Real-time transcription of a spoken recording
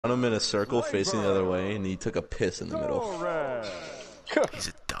him in a circle facing the other way, and he took a piss in the middle. He's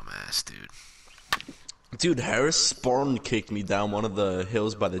a dumbass, dude. Dude, Harris Spartan kicked me down one of the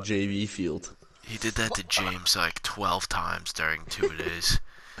hills by the JV field. He did that to James like 12 times during 2 days.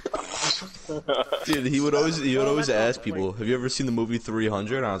 Dude, he would always ask people, "Have you ever seen the movie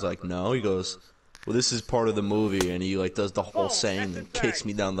 300?" And I was like, "No." He goes, "Well, this is part of the movie," and he like does the whole saying and kicks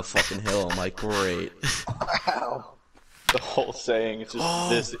me down the fucking hill. I'm like, "Great." Wow. The whole saying, it's just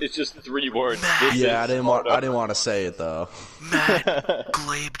this. It's just 3 words. Matt. Yeah, I didn't want to say it though. Matt,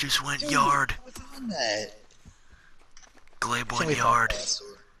 Glabe just went yard. Glabe went yard.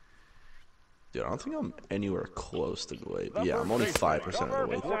 Dude, I don't think I'm anywhere close to Glade. Yeah, I'm only 5% of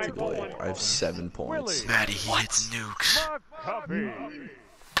the way to Glade. I have 7 points. Matty, he hits nukes.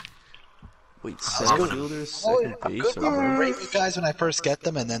 Wait, center fielders, second base, I'm great with guys when I first get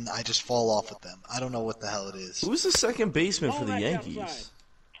them, and then I just fall off with them. I don't know what the hell it is. Who's the second baseman for the Yankees?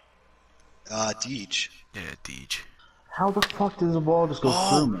 Deej. Yeah, Deej. How the fuck does the ball just go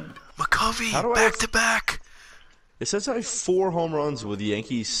through me? McCovey, back to back. It says I have 4 home runs with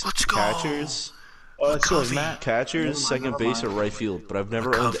Yankees Let's go. catchers. Catchers, second base, or right field, but I've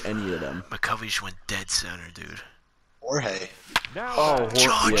never owned any of them. McCovey just went dead center, dude. Jorge. Oh,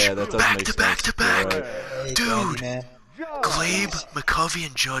 Judge, yeah, that does back make to sense. back to back. Right. Hey, Dude, man. Glabe, McCovey,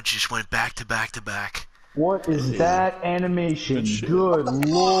 and Judge just went back to back to back. What is that animation? Good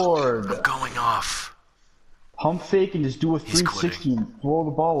lord. I'm going off. Pump fake and just do a He's 360 and throw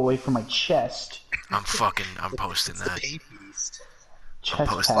the ball away from my chest. I'm posting that. Paint beast. I'm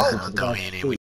Chest posting passes that on to the Doheny.